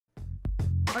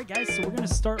All right, guys, so we're going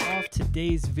to start off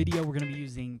today's video. We're going to be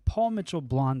using Paul Mitchell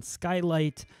Blonde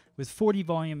Skylight with 40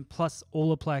 volume plus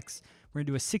Olaplex. We're going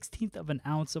to do a 1/16 of an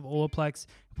ounce of Olaplex.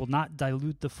 It will not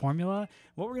dilute the formula.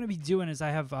 What we're going to be doing is I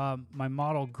have my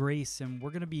model Grace, and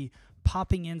we're going to be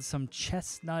popping in some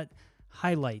Chestnut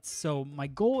highlights. So my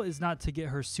goal is not to get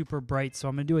her super bright, so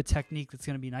I'm going to do a technique that's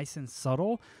going to be nice and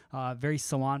subtle, very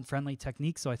salon friendly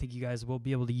technique, so I think you guys will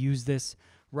be able to use this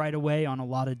right away on a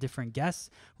lot of different guests.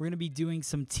 We're going to be doing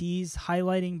some tease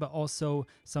highlighting, but also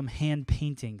some hand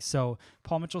painting. So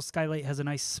Paul Mitchell Skylight has a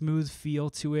nice smooth feel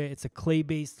to it. It's a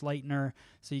clay-based lightener,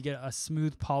 so you get a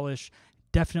smooth polish,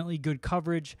 definitely good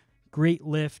coverage, great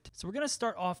lift. So we're going to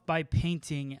start off by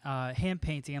painting, hand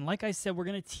painting. And like I said, we're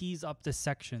going to tease up the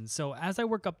section. So as I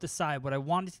work up the side, what I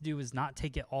wanted to do is not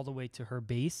take it all the way to her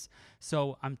base.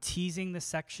 So I'm teasing the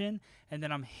section, and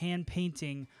then I'm hand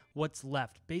painting what's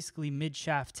left, basically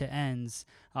mid-shaft to ends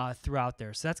throughout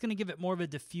there. So that's going to give it more of a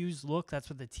diffused look. That's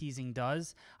what the teasing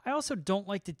does. I also don't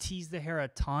like to tease the hair a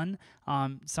ton.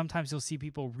 Sometimes you'll see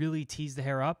people really tease the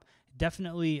hair up.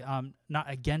 Definitely not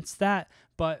against that,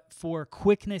 but for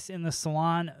quickness in the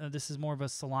salon, this is more of a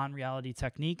salon reality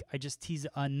technique. I just tease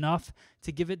it enough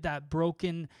to give it that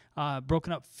broken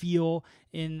up feel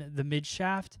in the mid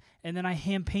shaft, and then I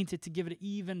hand paint it to give it an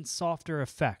even softer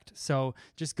effect. So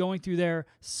just going through there,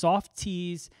 soft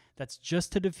tease, that's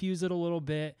just to diffuse it a little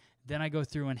bit. Then I go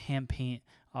through and hand paint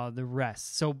the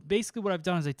rest. So basically what I've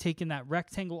done is I've taken that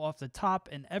rectangle off the top,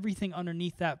 and everything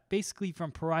underneath that, basically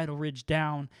from parietal ridge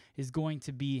down, is going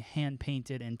to be hand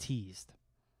painted and teased.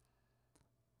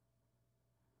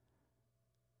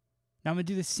 Now I'm going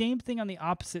to do the same thing on the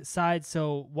opposite side.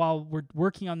 So while we're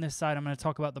working on this side, I'm going to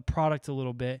talk about the product a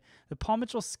little bit. The Paul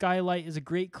Mitchell Skylight is a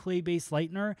great clay-based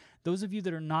lightener. Those of you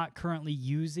that are not currently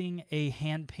using a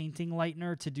hand painting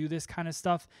lightener to do this kind of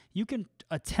stuff, you can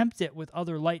attempt it with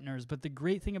other lighteners. But the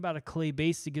great thing about a clay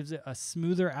base, it gives it a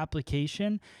smoother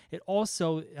application. It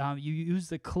also, you use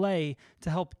the clay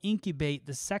to help incubate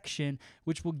the section,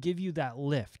 which will give you that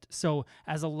lift. So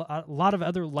as a lot of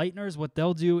other lighteners, what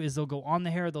they'll do is they'll go on the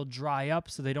hair, they'll dry up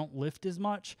so they don't lift as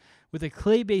much. With a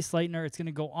clay-based lightener, it's going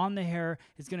to go on the hair.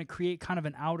 It's going to create kind of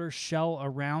an outer shell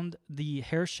around the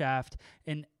hair shaft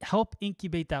and help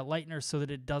incubate that lightener so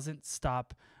that it doesn't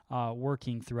stop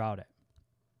working throughout it.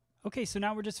 Okay, so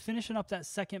now we're just finishing up that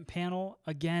second panel.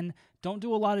 Again, don't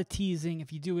do a lot of teasing.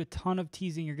 If you do a ton of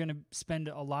teasing, you're going to spend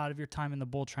a lot of your time in the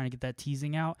bowl trying to get that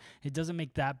teasing out. It doesn't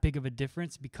make that big of a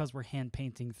difference because we're hand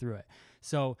painting through it.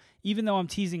 So even though I'm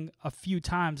teasing a few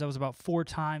times, I was about 4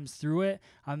 times through it,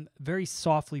 I'm very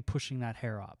softly pushing that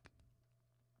hair up.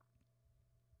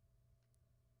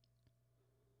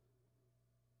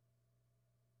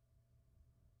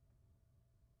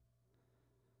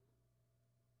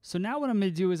 So now what I'm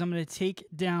going to do is I'm going to take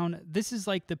down, this is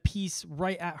like the piece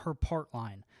right at her part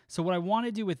line. So what I want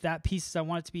to do with that piece is I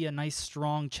want it to be a nice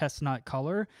strong chestnut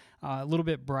color, a little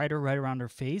bit brighter right around her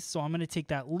face. So I'm going to take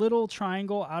that little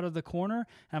triangle out of the corner, and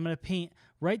I'm going to paint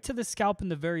right to the scalp in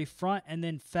the very front and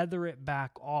then feather it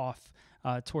back off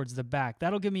towards the back.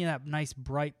 That'll give me that nice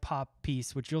bright pop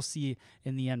piece, which you'll see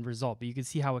in the end result, but you can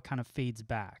see how it kind of fades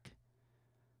back.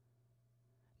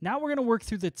 Now we're going to work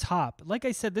through the top. Like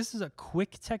I said, this is a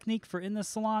quick technique for in the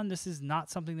salon. This is not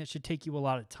something that should take you a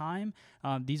lot of time.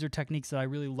 These are techniques that I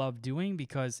really love doing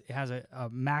because it has a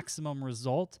maximum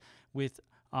result with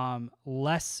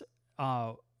less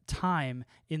time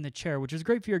in the chair, which is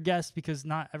great for your guests because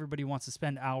not everybody wants to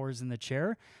spend hours in the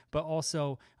chair, but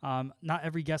also not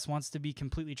every guest wants to be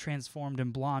completely transformed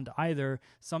and blonde either.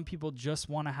 Some people just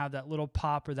want to have that little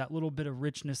pop or that little bit of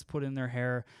richness put in their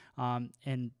hair,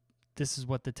 and this is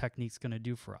what the technique's going to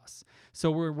do for us.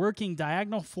 So we're working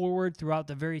diagonal forward throughout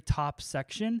the very top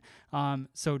section.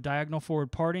 So diagonal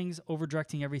forward partings, over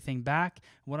directing everything back.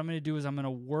 What I'm going to do is I'm going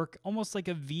to work almost like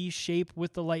a V shape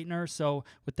with the lightener. So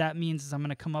what that means is I'm going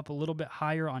to come up a little bit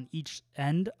higher on each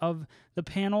end of the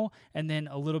panel and then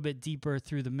a little bit deeper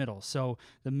through the middle. So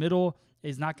the middle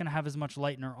is not going to have as much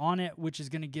lightener on it, which is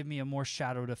going to give me a more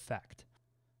shadowed effect.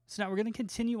 So now we're going to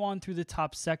continue on through the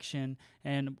top section,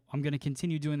 and I'm going to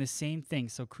continue doing the same thing.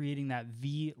 So creating that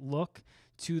V look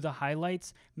to the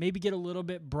highlights, maybe get a little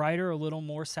bit brighter, a little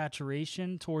more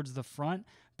saturation towards the front,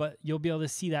 but you'll be able to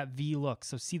see that V look.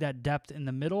 So see that depth in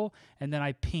the middle, and then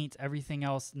I paint everything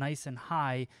else nice and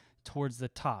high towards the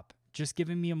top, just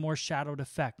giving me a more shadowed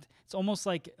effect. It's almost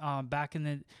like back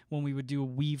in when we would do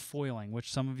weave foiling, which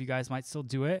some of you guys might still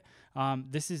do it.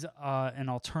 This is an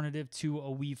alternative to a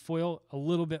weave foil, a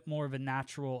little bit more of a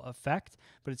natural effect,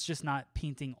 but it's just not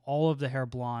painting all of the hair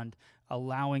blonde,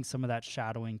 allowing some of that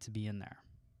shadowing to be in there.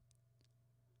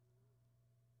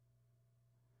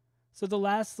 So the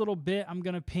last little bit I'm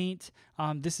going to paint,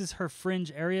 this is her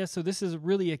fringe area. So this is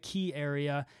really a key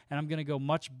area, and I'm going to go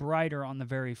much brighter on the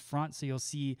very front. So you'll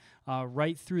see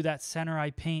right through that center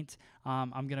I paint.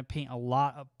 I'm going to paint a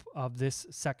lot of this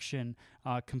section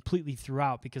completely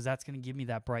throughout, because that's going to give me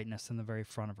that brightness in the very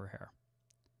front of her hair.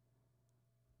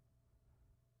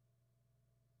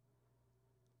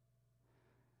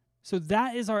 So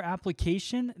that is our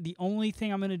application. The only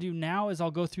thing I'm going to do now is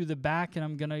I'll go through the back, and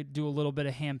I'm going to do a little bit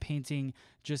of hand painting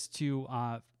just to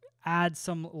add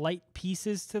some light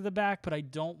pieces to the back, but I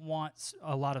don't want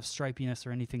a lot of stripiness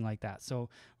or anything like that. So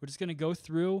we're just going to go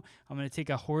through. I'm going to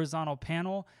take a horizontal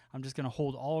panel. I'm just going to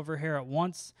hold all of her hair at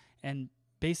once and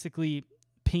basically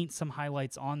paint some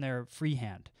highlights on there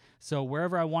freehand. So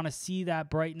wherever I want to see that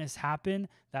brightness happen,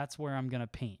 that's where I'm going to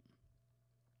paint.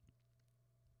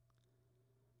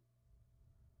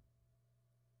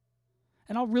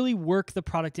 And I'll really work the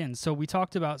product in. So we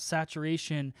talked about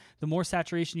saturation. The more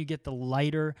saturation you get, the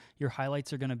lighter your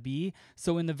highlights are going to be.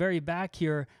 So in the very back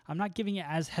here, I'm not giving it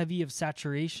as heavy of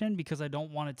saturation because I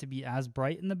don't want it to be as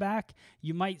bright in the back.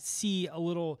 You might see a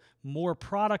little more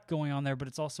product going on there, but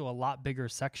it's also a lot bigger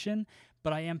section.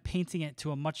 But I am painting it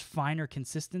to a much finer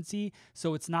consistency,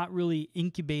 so it's not really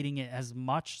incubating it as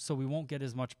much, so we won't get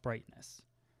as much brightness.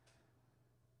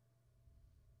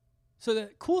 So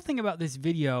the cool thing about this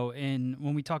video, and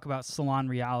when we talk about Salon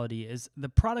reality, is the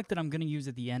product that I'm going to use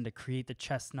at the end to create the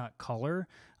chestnut color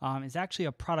is actually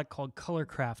a product called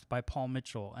Colorcraft by Paul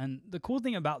Mitchell. And the cool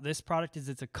thing about this product is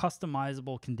it's a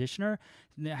customizable conditioner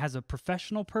that has a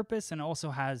professional purpose and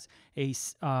also has a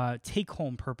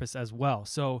take-home purpose as well.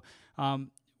 So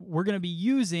we're going to be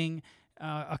using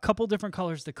a couple different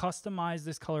colors to customize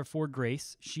this color for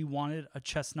Grace. She wanted a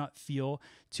chestnut feel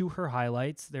to her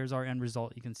highlights. There's our end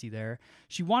result, you can see there.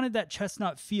 She wanted that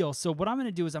chestnut feel. So what I'm going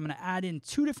to do is I'm going to add in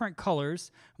 2 different colors.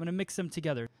 I'm going to mix them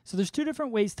together. So there's 2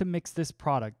 different ways to mix this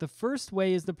product. The first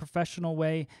way is the professional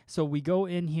way. So we go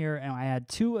in here and I add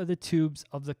 2 of the tubes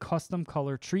of the custom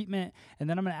color treatment, and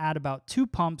then I'm going to add about 2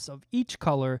 pumps of each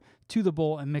color to the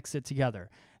bowl and mix it together.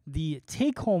 The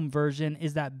take-home version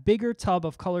is that bigger tub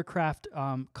of Colorcraft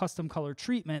custom color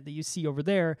treatment that you see over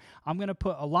there. I'm going to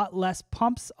put a lot less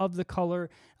pumps of the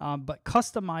color, but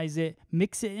customize it,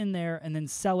 mix it in there, and then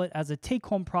sell it as a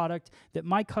take-home product that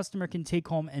my customer can take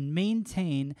home and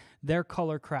maintain their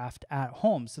Colorcraft at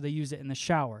home. So they use it in the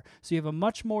shower. So you have a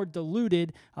much more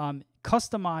diluted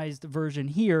customized version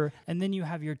here, and then you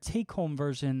have your take-home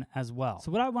version as well.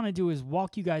 So what I want to do is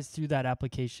walk you guys through that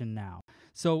application now.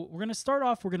 So we're going to start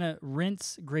off, we're going to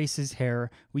rinse Grace's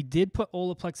hair. We did put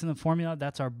Olaplex in the formula.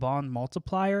 That's our bond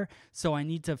multiplier. So I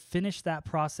need to finish that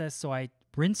process. So I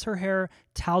rinse her hair,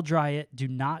 towel dry it, do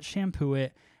not shampoo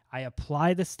it. I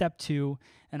apply the step 2,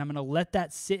 and I'm going to let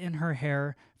that sit in her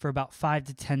hair for about 5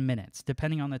 to 10 minutes,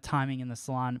 depending on the timing in the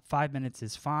salon. 5 minutes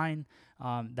is fine.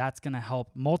 That's going to help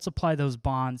multiply those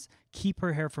bonds, keep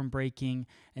her hair from breaking.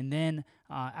 And then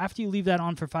after you leave that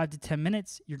on for 5 to 10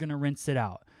 minutes, you're going to rinse it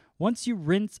out. Once you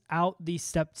rinse out the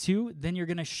step 2, then you're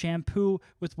going to shampoo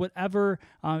with whatever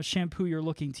shampoo you're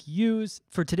looking to use.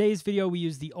 For today's video, we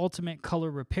use the Ultimate Color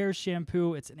Repair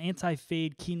Shampoo. It's an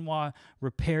anti-fade quinoa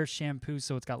repair shampoo,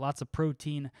 so it's got lots of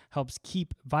protein, helps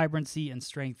keep vibrancy and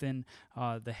strengthen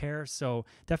the hair. So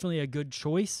definitely a good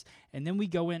choice. And then we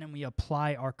go in and we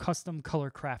apply our custom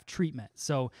Colorcraft treatment.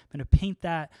 So I'm going to paint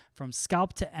that from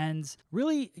scalp to ends,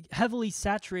 really heavily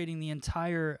saturating the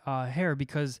entire hair,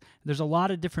 because there's a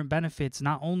lot of different benefits.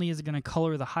 Not only is it going to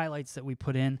color the highlights that we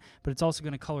put in, but it's also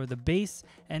going to color the base,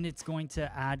 and it's going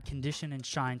to add condition and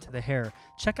shine to the hair.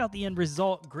 Check out the end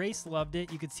result. Grace loved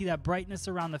it. You could see that brightness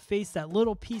around the face, that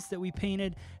little piece that we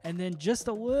painted, and then just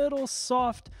a little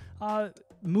soft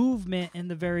movement in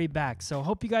the very back. So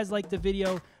hope you guys liked the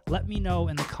video. Let me know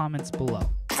in the comments below.